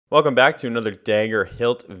Welcome back to another Dagger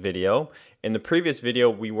Hilt video. In the previous video,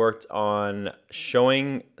 we worked on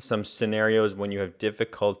showing some scenarios when you have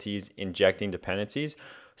difficulties injecting dependencies.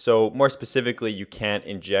 So more specifically, you can't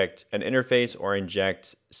inject an interface or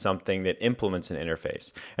inject something that implements an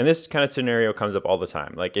interface. And this kind of scenario comes up all the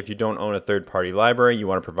time. Like if you don't own a third-party library, you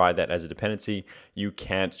want to provide that as a dependency, you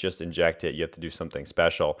can't just inject it. You have to do something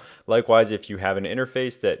special. Likewise, if you have an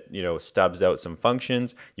interface that, stubs out some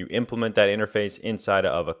functions, you implement that interface inside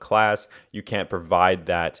of a class, you can't provide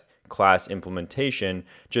that class implementation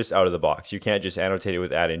just out of the box. You can't just annotate it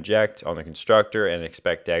with add inject on the constructor and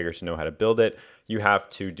expect Dagger to know how to build it. You have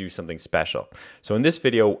to do something special. So in this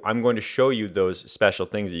video, I'm going to show you those special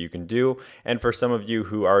things that you can do. And for some of you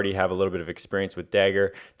who already have a little bit of experience with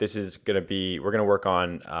Dagger, this is going to be, we're going to work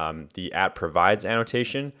on the @provides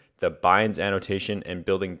annotation, the binds annotation, and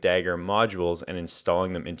building Dagger modules and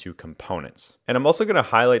installing them into components. And I'm also going to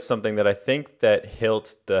highlight something that I think that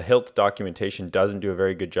the Hilt documentation doesn't do a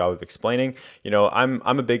very good job of explaining. I'm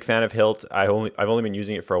a big fan of Hilt. I've only been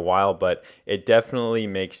using it for a while, but it definitely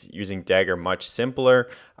makes using Dagger much simpler.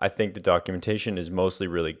 I think the documentation is mostly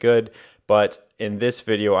really good, but in this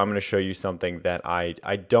video, I'm going to show you something that I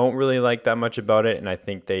don't really like that much about it, and I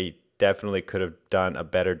think they definitely could have done a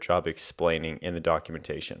better job explaining in the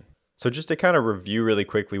documentation. So just to kind of review really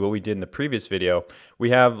quickly what we did in the previous video, we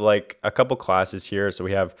have like a couple classes here. So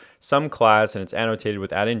we have some class and it's annotated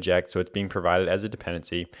with @inject, so it's being provided as a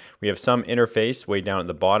dependency. We have some interface way down at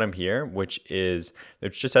the bottom here, it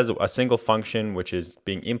just has a single function which is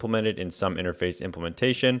being implemented in some interface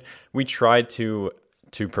implementation. We tried to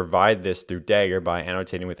provide this through Dagger by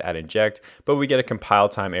annotating with @inject, but we get a compile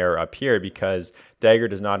time error up here because Dagger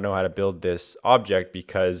does not know how to build this object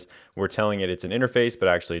because we're telling it it's an interface, but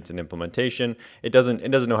actually it's an implementation. It doesn't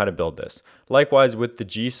know how to build this. Likewise with the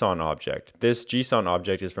Json object. This Json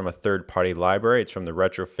object is from a third-party library. It's from the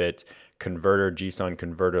retrofit converter JSON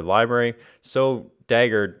converter library. So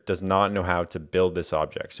Dagger does not know how to build this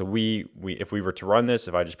object. So if we were to run this,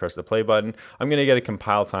 if I just press the play button, I'm going to get a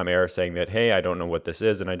compile time error saying that, hey, I don't know what this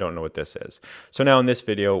is and I don't know what this is. So now in this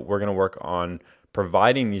video, we're going to work on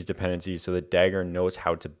providing these dependencies so that Dagger knows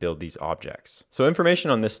how to build these objects. So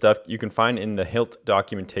information on this stuff you can find in the Hilt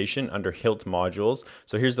documentation under Hilt modules.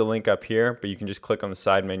 So here's the link up here, but you can just click on the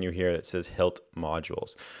side menu here that says Hilt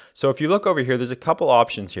modules. So if you look over here, there's a couple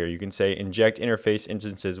options here. You can say inject interface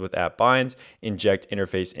instances with @binds, inject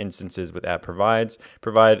interface instances with @provides,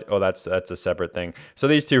 that's a separate thing. So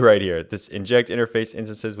these two right here, this inject interface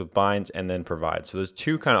instances with binds and then provides. So there's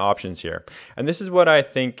two kind of options here. And this is what I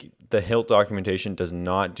think the Hilt documentation does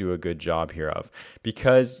not do a good job here of,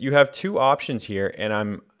 because you have two options here,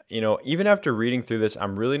 and even after reading through this,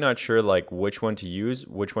 I'm really not sure like which one to use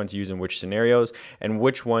in which scenarios, and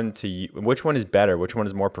which one is better, which one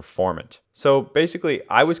is more performant. So basically,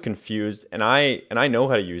 I was confused, and I know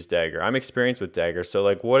how to use Dagger. I'm experienced with Dagger. So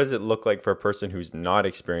like, what does it look like for a person who's not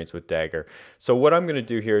experienced with Dagger? So what I'm going to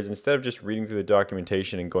do here is, instead of just reading through the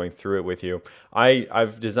documentation and going through it with you,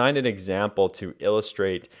 I've designed an example to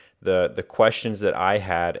illustrate the questions that I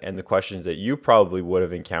had and the questions that you probably would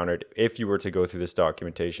have encountered if you were to go through this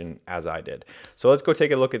documentation as I did. So let's go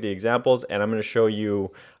take a look at the examples, and I'm going to show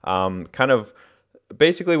you kind of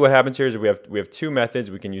basically what happens here is we have two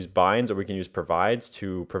methods. We can use binds or we can use provides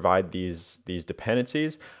to provide these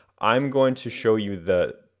dependencies. I'm going to show you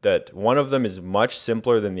that one of them is much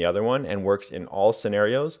simpler than the other one and works in all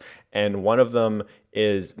scenarios, and one of them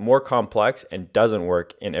is more complex and doesn't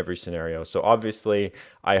work in every scenario. So obviously,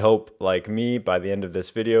 I hope, like me, by the end of this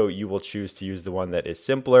video, you will choose to use the one that is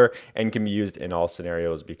simpler and can be used in all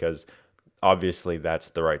scenarios, because obviously that's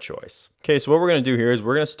the right choice. Okay, so what we're going to do here is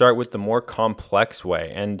we're going to start with the more complex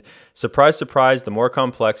way. And surprise, surprise, the more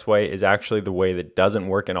complex way is actually the way that doesn't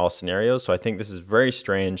work in all scenarios. So I think this is very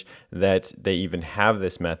strange that they even have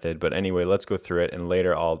this method. But anyway, let's go through it, and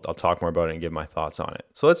later I'll talk more about it and give my thoughts on it.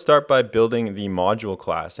 So let's start by building the module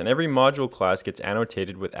class. And every module class gets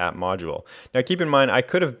annotated with @module. Now keep in mind, I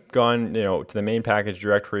could have gone to the main package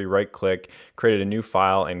directory, right click, created a new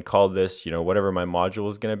file, and called this whatever my module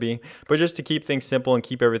is going to be. But just to keep things simple and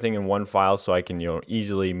keep everything in one file so I can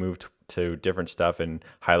easily move to different stuff and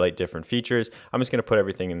highlight different features, I'm just going to put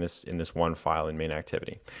everything in this one file in main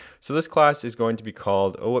activity. So this class is going to be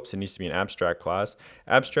called, it needs to be an abstract class.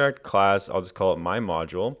 Abstract class, I'll just call it my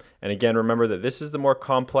module. And again, remember that this is the more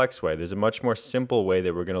complex way. There's a much more simple way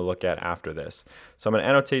that we're going to look at after this. So I'm going to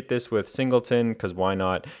annotate this with singleton, because why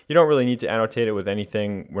not? You don't really need to annotate it with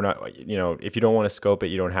anything. We're not, if you don't want to scope it,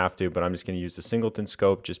 you don't have to, but I'm just going to use the singleton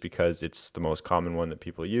scope just because it's the most common one that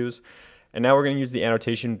people use. And now we're going to use the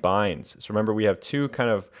annotation binds. So remember, we have two kind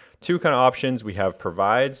of options. We have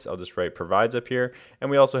provides. I'll just write provides up here, and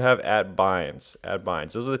we also have at binds. At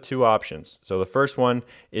binds. Those are the two options. So the first one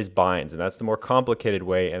is binds, and that's the more complicated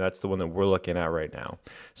way, and that's the one that we're looking at right now.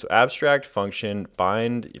 So abstract function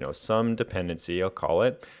bind, some dependency, I'll call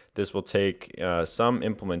it. This will take some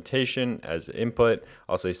implementation as input.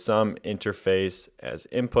 I'll say some interface as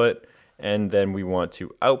input, and then we want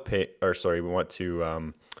to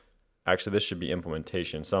actually, this should be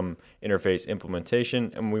implementation, some interface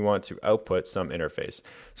implementation, and we want to output some interface.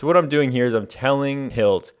 So what I'm doing here is I'm telling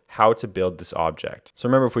Hilt how to build this object. So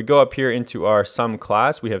remember, if we go up here into our sum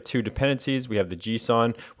class, we have two dependencies. We have the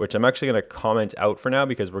Json, which I'm actually going to comment out for now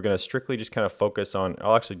because we're going to strictly just kind of focus on,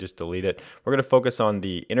 I'll actually just delete it. We're going to focus on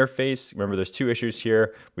the interface. Remember, there's two issues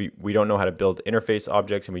here. We don't know how to build interface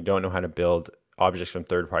objects, and we don't know how to build objects from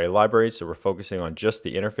third-party libraries, so we're focusing on just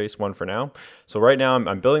the interface one for now. So right now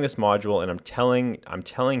I'm building this module, and I'm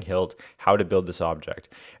telling Hilt how to build this object.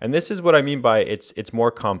 And this is what I mean by it's more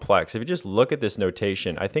complex. If you just look at this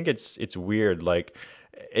notation, I think it's weird. Like,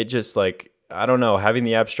 it just, like, I don't know, having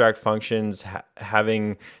the abstract functions,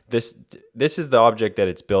 having this is the object that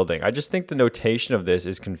it's building. I just think the notation of this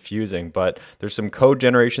is confusing, but there's some code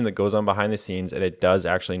generation that goes on behind the scenes, and it does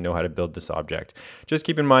actually know how to build this object. Just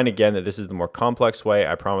keep in mind again that this is the more complex way.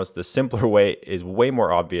 I promise the simpler way is way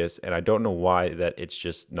more obvious, and I don't know why that it's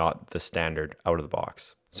just not the standard out of the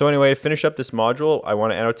box. So anyway, to finish up this module, I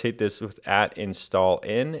want to annotate this with @install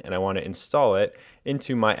in, and I want to install it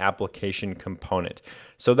into my application component.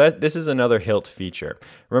 So this is another Hilt feature.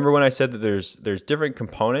 Remember when I said that there's different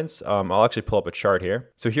components? I'll actually pull up a chart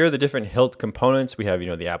here. So here are the different Hilt components. We have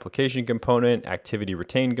the application component, activity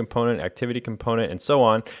retained component, activity component, and so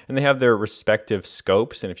on. And they have their respective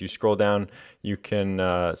scopes. And if you scroll down, you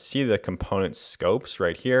can see the component scopes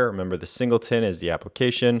right here. Remember, the singleton is the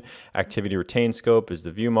application, activity retained scope is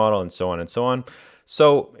the view model, and so on and so on.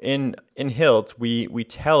 So in Hilt, we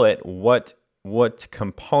tell it what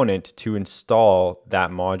component to install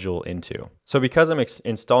that module into. So because I'm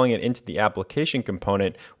installing it into the application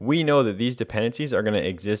component, we know that these dependencies are going to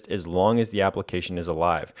exist as long as the application is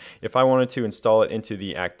alive. If I wanted to install it into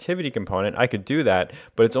the activity component, I could do that,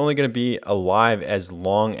 but it's only going to be alive as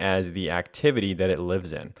long as the activity that it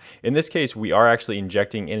lives in. In this case, we are actually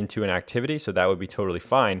injecting into an activity, so that would be totally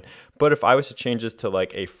fine. But if I was to change this to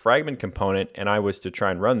like a fragment component and I was to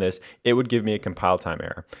try and run this, it would give me a compile time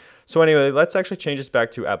error. So anyway, let's actually change this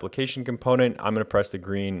back to application component. I'm going to press the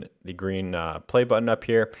green play button up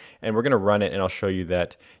here, and we're going to run it, and I'll show you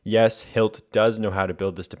that, yes, Hilt does know how to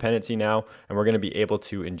build this dependency now, and we're going to be able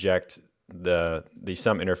to inject the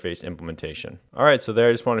sum interface implementation. All right, so there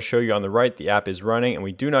I just want to show you on the right, the app is running, and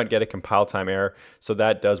we do not get a compile time error, so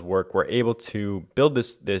that does work. We're able to build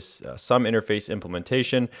this sum interface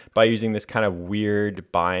implementation by using this kind of weird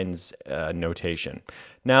binds notation.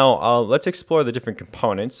 Now, let's explore the different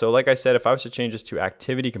components. So like I said, if I was to change this to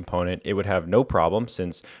activity component, it would have no problem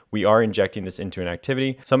since we are injecting this into an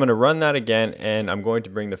activity. So I'm going to run that again, and I'm going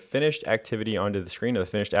to bring the finished activity onto the screen, or the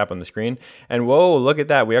finished app on the screen. And whoa, look at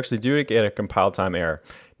that. We actually do get a compile time error.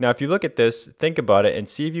 Now, if you look at this, think about it and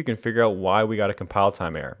see if you can figure out why we got a compile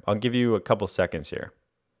time error. I'll give you a couple seconds here.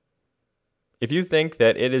 If you think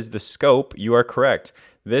that it is the scope, you are correct.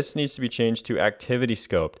 This needs to be changed to activity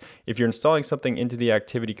scoped. If you're installing something into the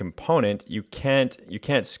activity component, you can't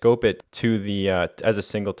scope it to the as a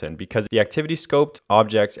singleton, because the activity scoped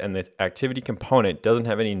objects and the activity component doesn't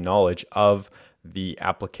have any knowledge of the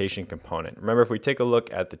application component. Remember, if we take a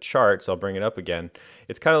look at the charts, I'll bring it up again,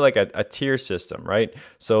 it's kind of like a tier system, right?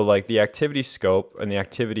 So like the activity scope and the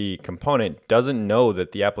activity component doesn't know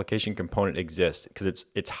that the application component exists because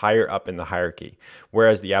it's higher up in the hierarchy.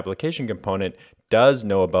 Whereas the application component does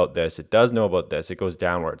know about this, it does know about this, it goes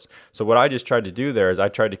downwards. So what I just tried to do there is I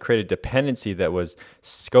tried to create a dependency that was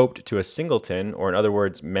scoped to a singleton, or in other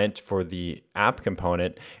words, meant for the app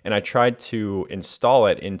component, and I tried to install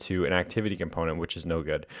it into an activity component, which is no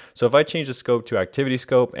good. So if I change the scope to activity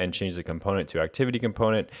scope and change the component to activity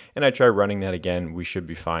component, and I try running that again, we should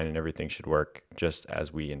be fine and everything should work just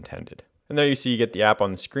as we intended. And there you see you get the app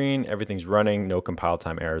on the screen, everything's running, no compile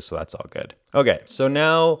time errors, so that's all good. Okay, so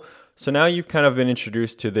now you've kind of been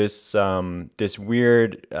introduced to this this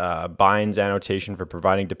weird binds annotation for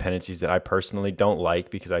providing dependencies that I personally don't like,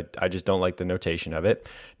 because I just don't like the notation of it.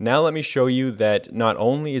 Now let me show you that not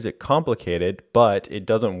only is it complicated, but it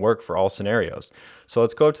doesn't work for all scenarios. So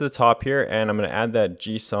let's go up to the top here, and I'm going to add that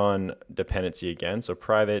Json dependency again. So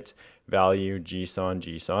private value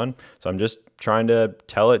Json. So I'm just trying to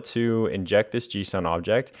tell it to inject this Json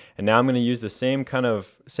object, and now I'm going to use the same kind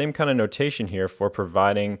of notation here for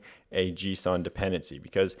providing a Json dependency,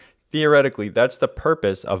 because Theoretically, that's the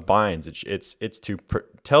purpose of binds. It's to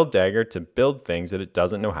tell Dagger to build things that it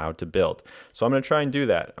doesn't know how to build. So I'm going to try and do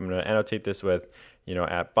that. I'm going to annotate this with,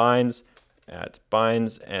 at binds,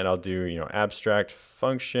 and I'll do, abstract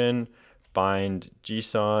function, bind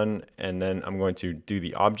JSON, and then I'm going to do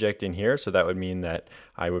the object in here. So that would mean that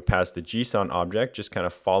I would pass the JSON object, just kind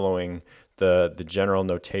of following the general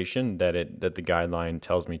notation that the guideline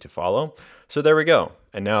tells me to follow. So there we go.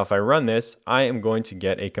 And now if I run this, I am going to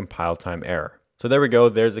get a compile time error. So there we go.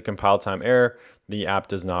 There's a compile time error. The app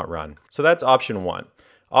does not run. So that's option one.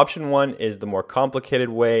 Option one is the more complicated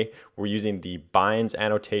way. We're using the binds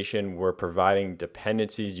annotation. We're providing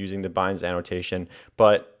dependencies using the binds annotation.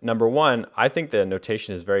 But number one, I think the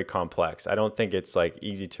notation is very complex. I don't think it's like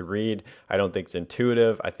easy to read. I don't think it's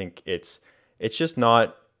intuitive. I think it's just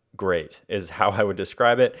not great is how I would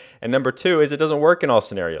describe it. And number two is it doesn't work in all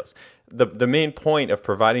scenarios. The main point of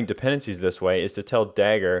providing dependencies this way is to tell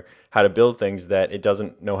Dagger how to build things that it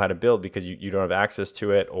doesn't know how to build because you don't have access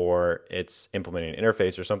to it, or it's implementing an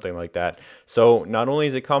interface or something like that. So not only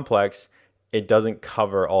is it complex, it doesn't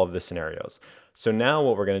cover all of the scenarios. So now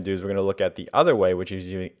what we're going to do is we're going to look at the other way, which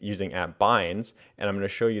is using @binds, and I'm going to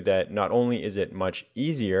show you that not only is it much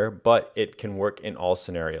easier, but it can work in all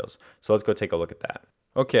scenarios. So let's go take a look at that.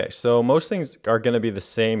 Okay, so most things are going to be the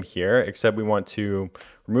same here, except we want to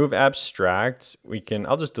remove abstract.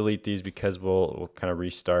 I'll just delete these because we'll kind of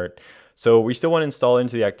restart. So we still want to install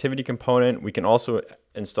into the activity component. We can also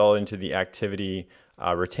install into the activity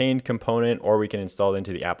retained component, or we can install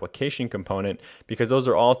into the application component, because those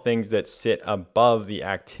are all things that sit above the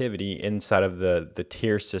activity inside of the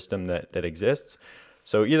tier system that exists.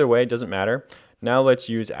 So either way, it doesn't matter. Now let's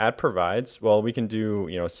use @provides. Well, we can do,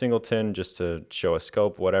 singleton just to show a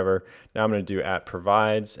scope, whatever. Now I'm going to do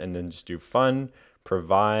 @provides and then just do fun,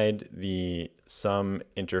 provide the some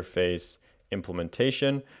interface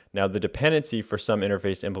implementation. Now the dependency for some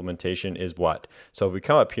interface implementation is what? So if we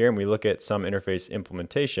come up here and we look at some interface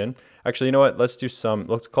implementation, actually, you know what? Let's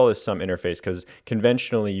call this some interface, because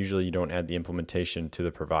conventionally, usually you don't add the implementation to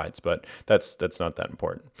the provides, but that's not that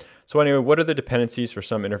important. So anyway, what are the dependencies for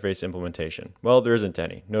some interface implementation? Well, there isn't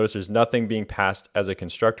any. Notice there's nothing being passed as a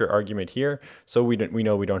constructor argument here, so we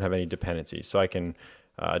know we don't have any dependencies. So I can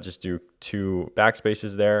just do 2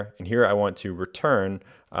 backspaces there, and here I want to return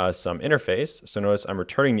some interface. So notice I'm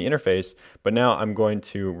returning the interface, but now I'm going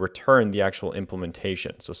to return the actual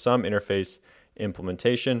implementation. So some interface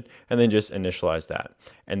implementation, and then just initialize that.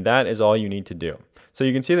 And that is all you need to do. So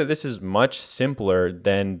you can see that this is much simpler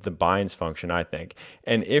than the binds function, I think.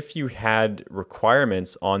 And if you had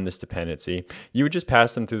requirements on this dependency, you would just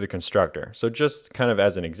pass them through the constructor. So just kind of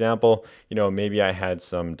as an example, maybe I had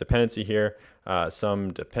some dependency here,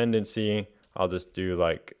 some dependency. I'll just do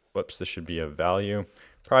like, whoops, this should be a value.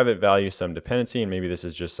 Private value some dependency, and maybe this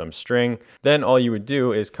is just some string. Then all you would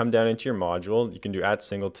do is come down into your module. You can do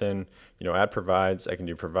 @singleton, @provides. I can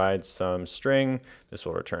do provide some string. This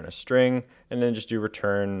will return a string, and then just do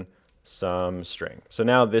return some string. So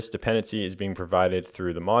now this dependency is being provided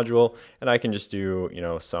through the module, and I can just do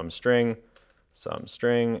some string,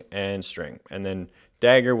 and string, and then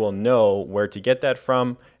Dagger will know where to get that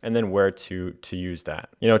from and then where to use that.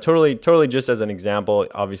 Totally just as an example.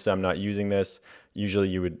 Obviously, I'm not using this. Usually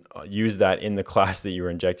you would use that in the class that you were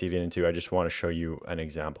injecting it into. I just want to show you an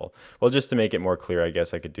example. Well, just to make it more clear, I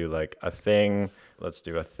guess I could do like a thing. Let's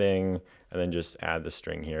do a thing and then just add the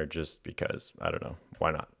string here just because, I don't know,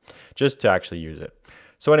 why not? Just to actually use it.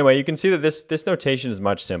 So anyway, you can see that this notation is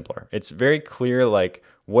much simpler. It's very clear like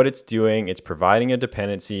what it's doing. It's providing a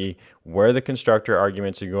dependency, where the constructor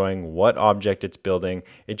arguments are going, what object it's building.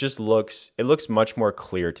 It looks much more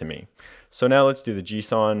clear to me. So now let's do the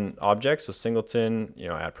JSON object. So singleton,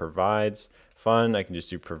 @provides, fun. I can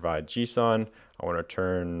just do provide JSON. I want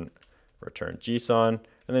to return JSON,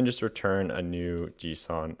 and then just return a new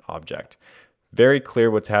JSON object. Very clear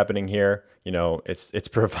what's happening here. It's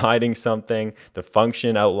providing something. The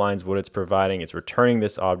function outlines what it's providing. It's returning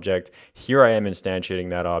this object. Here I am instantiating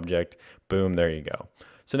that object. Boom, there you go.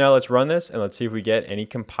 So now let's run this and let's see if we get any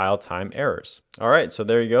compile time errors. All right, so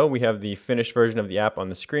there you go. We have the finished version of the app on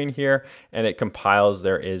the screen here, and it compiles.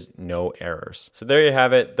 There is no errors. So there you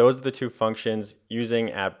have it. Those are the 2 functions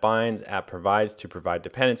using @binds, @provides to provide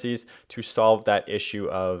dependencies to solve that issue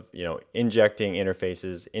of injecting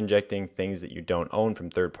interfaces, injecting things that you don't own from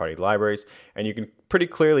third-party libraries. And you can pretty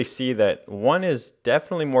clearly see that one is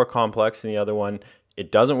definitely more complex than the other one. It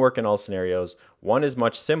doesn't work in all scenarios. One is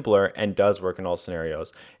much simpler and does work in all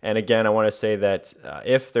scenarios. And again, I want to say that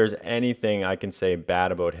if there's anything I can say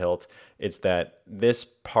bad about Hilt, it's that this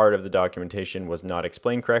part of the documentation was not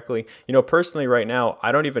explained correctly. Personally right now,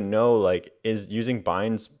 I don't even know, is using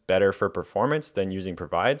binds better for performance than using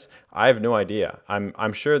provides? I have no idea.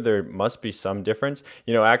 I'm sure there must be some difference.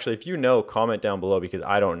 You know, actually, if you know, comment down below, because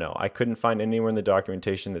I don't know. I couldn't find anywhere in the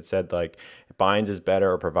documentation that said like binds is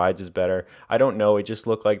better or provides is better. I don't know. It just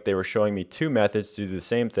looked like they were showing me two methods to do the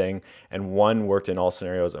same thing, and one worked in all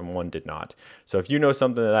scenarios and one did not. So if you know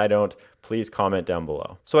something that I don't, please comment down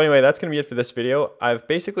below. So anyway, that's going to be it for this video. I've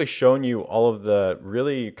basically shown you all of the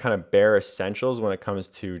really kind of bare essentials when it comes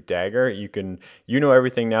to Dagger. You know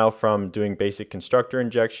everything now, from doing basic constructor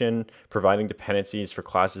injection, providing dependencies for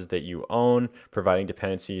classes that you own, providing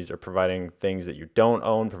dependencies or providing things that you don't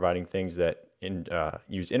own, providing things that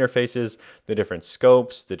use interfaces, the different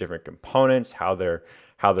scopes, the different components, how they're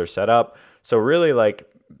set up. So really, like,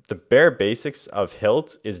 the bare basics of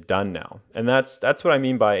Hilt is done now. And that's what I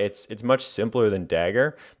mean by it's much simpler than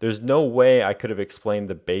Dagger. There's no way I could have explained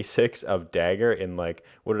the basics of Dagger in, like,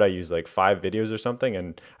 what did I use, like 5 videos or something?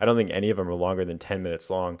 And I don't think any of them are longer than 10 minutes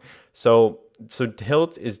long. So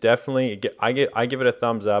Hilt is definitely, I give it a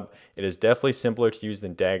thumbs up. It is definitely simpler to use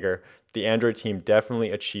than Dagger. The Android team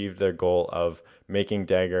definitely achieved their goal of making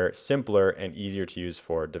Dagger simpler and easier to use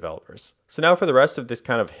for developers. So now for the rest of this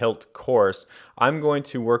kind of Hilt course, I'm going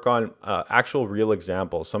to work on actual real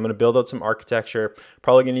examples. So I'm going to build out some architecture,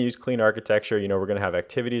 probably going to use clean architecture. You know, we're going to have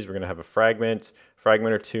activities, we're going to have a fragment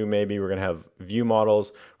or two maybe, we're going to have view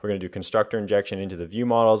models, we're going to do constructor injection into the view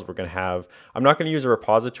models, we're going to have, I'm not going to use a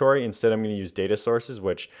repository, instead I'm going to use data sources,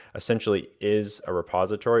 which essentially is a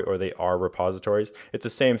repository, or they are repositories. It's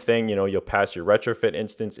the same thing, you know, you'll pass your retrofit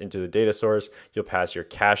instance into the data source, you'll pass your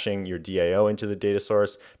caching, your DAO into the data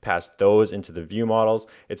source, pass those into the view models.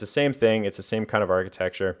 It's the same thing, it's the same kind of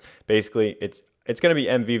architecture. Basically, it's going to be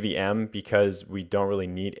MVVM because we don't really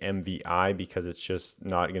need MVI because it's just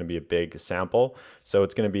not going to be a big sample. So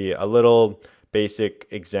it's going to be a little basic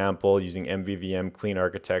example using MVVM, clean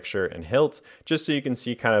architecture, and Hilt, just so you can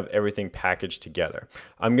see kind of everything packaged together.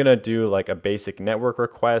 I'm going to do like a basic network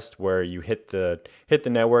request where you hit the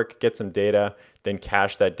network, get some data, then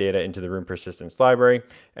cache that data into the room persistence library,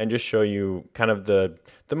 and just show you kind of the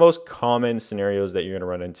most common scenarios that you're going to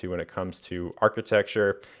run into when it comes to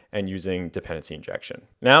architecture and using dependency injection.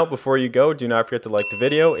 Now, before you go, do not forget to like the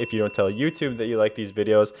video. If you don't tell YouTube that you like these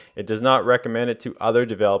videos, it does not recommend it to other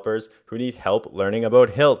developers who need help learning about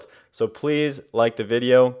Hilt. So please like the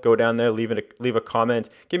video, go down there, leave a comment,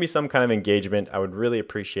 give me some kind of engagement. I would really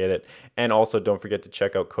appreciate it. And also don't forget to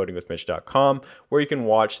check out codingwithmitch.com, where you can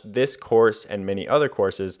watch this course and many other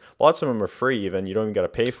courses. Lots of them are free even, you don't even got to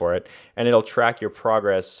pay for it. And it'll track your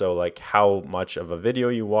progress, so like how much of a video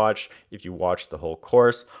you watch, if you watch the whole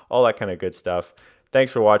course, all that kind of good stuff.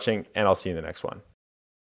 Thanks for watching, and I'll see you in the next one.